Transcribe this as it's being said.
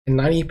And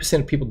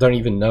 90% of people don't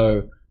even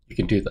know you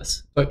can do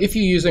this. So if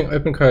you're using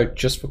OpenCode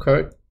just for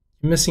code,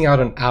 you're missing out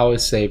on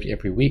hours saved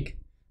every week.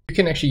 You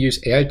can actually use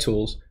AI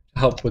tools to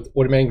help with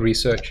automating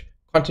research,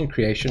 content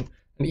creation,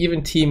 and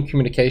even team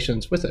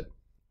communications with it.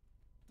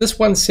 This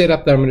one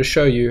setup that I'm going to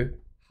show you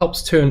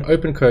helps turn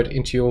OpenCode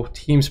into your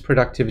team's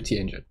productivity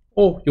engine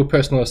or your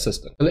personal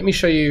assistant. So let me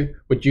show you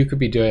what you could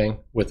be doing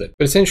with it.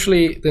 But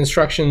essentially, the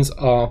instructions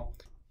are,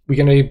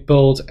 we're going to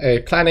build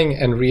a planning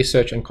and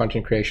research and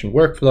content creation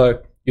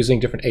workflow using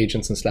different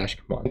agents and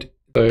 /command.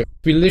 So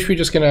we're literally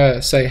just going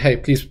to say, hey,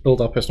 please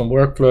build our personal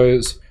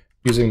workflows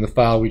using the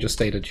file we just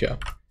stated here.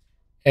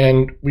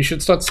 And we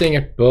should start seeing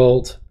it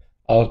build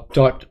our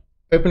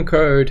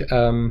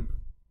 .opencode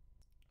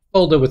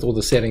folder with all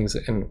the settings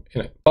in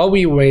it. While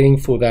we're waiting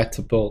for that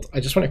to build, I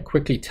just want to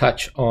quickly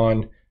touch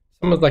on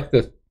some of like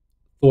the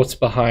thoughts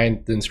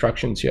behind the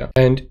instructions here.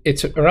 And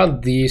it's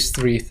around these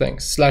three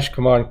things: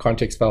 /command,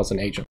 context files, and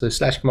agent. So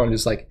 /command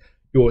is like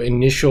your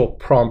initial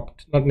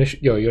prompt, not initial,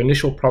 your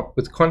initial prompt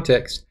with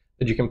context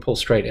that you can pull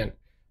straight in.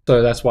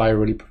 So that's why I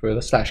really prefer the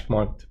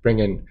 /command to bring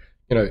in,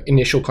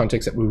 initial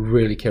context that we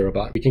really care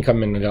about. We can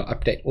come in and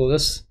update all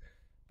this,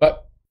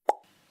 but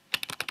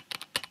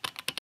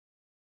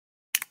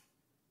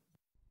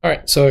all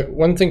right, so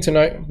one thing to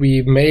note,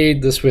 we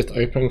made this with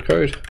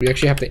OpenCode. We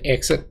actually have to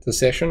exit the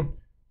session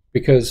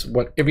because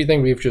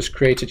everything we've just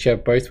created here,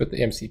 both with the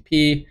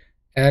MCP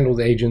and all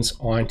the agents,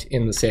 aren't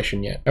in the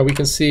session yet. Now we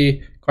can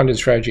see content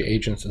strategy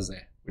agents is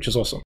there, which is awesome.